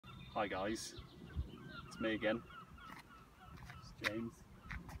Hi guys, it's me again, it's James,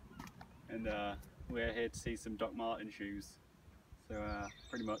 and we're here to see some Doc Marten shoes. So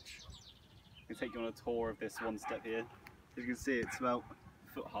pretty much, I'm going to take you on a tour of this one step here. As you can see, it's about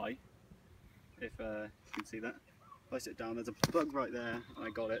foot high, if you can see that. If I sit down, there's a bug right there, and I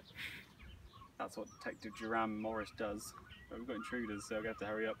got it. That's what Detective Jerome Morris does. But we've got intruders, so I'm going to have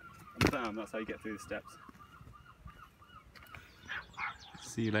to hurry up. And bam, that's how you get through the steps.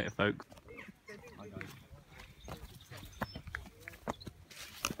 See you later, folks. Hi guys.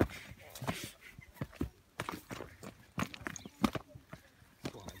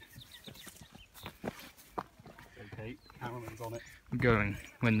 Okay, cameraman's on it. Going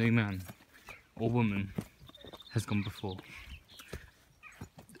when no man or woman has gone before.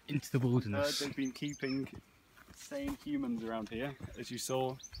 Into the wilderness. They've been keeping sane humans around here, as you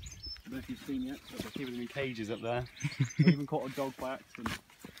saw. I don't know if you've seen yet, but they're keeping them in cages up there. We even caught a dog by accident.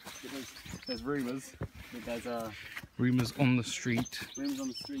 There's rumours that there's Rumours on the street. Rumours on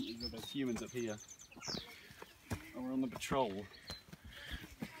the street is that there's humans up here. And we're on the patrol. You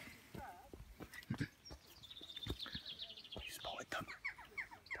spotted them.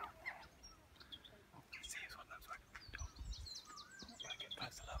 See us what looks like a dog. Yeah, get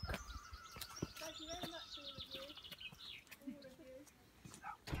close a look. Thank you very much, all of you.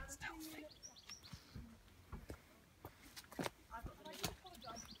 Stealthily.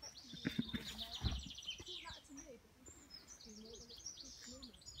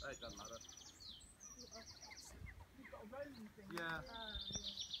 It doesn't matter. You've got a rolling thing. Yeah.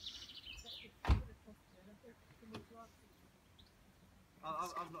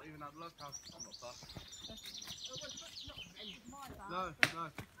 I've not even had a look. I'm not fussed. Oh, well, it's not the end of my bag. No, no.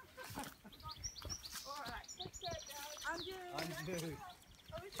 Alright, take care, guys. And you. And you.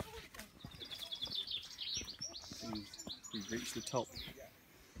 Oh, is it all again? We've reached the top.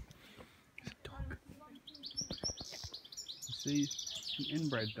 There's a dog. See, an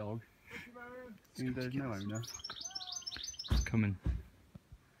inbred dog. There's no owner. It's coming.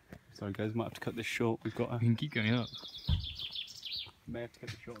 Sorry guys, might have to cut this short. We've got We a... can keep going up. May have to cut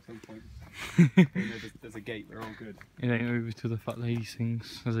it short at some point. There's a gate, we're all good. It ain't over till the fat lady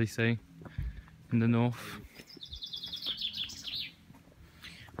sings, as they say in the north.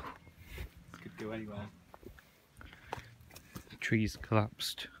 Could go anywhere. The trees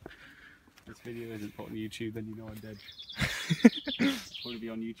collapsed. This video isn't put on YouTube, then you know I'm dead. Probably be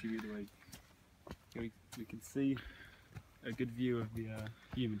on YouTube either way. We can see a good view of the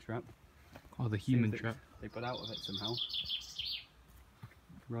human trap. Oh, the human Seems trap. They got out of it somehow.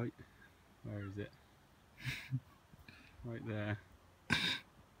 Right, where is it? Right there.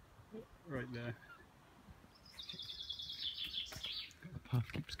 Right there. The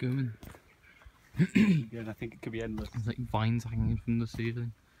path keeps going. Again, I think it could be endless. There's like vines hanging from the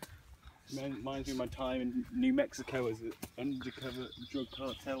ceiling. Reminds me of my time in New Mexico as an undercover drug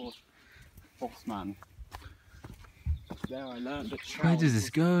cartel boss man. There I learned that Where does this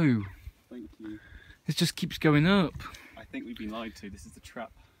go? Thank you. It just keeps going up. I think we've been lied to. This is the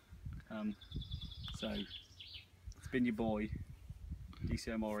trap. So, it's been your boy,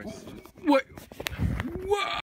 DCO Morris. What? What?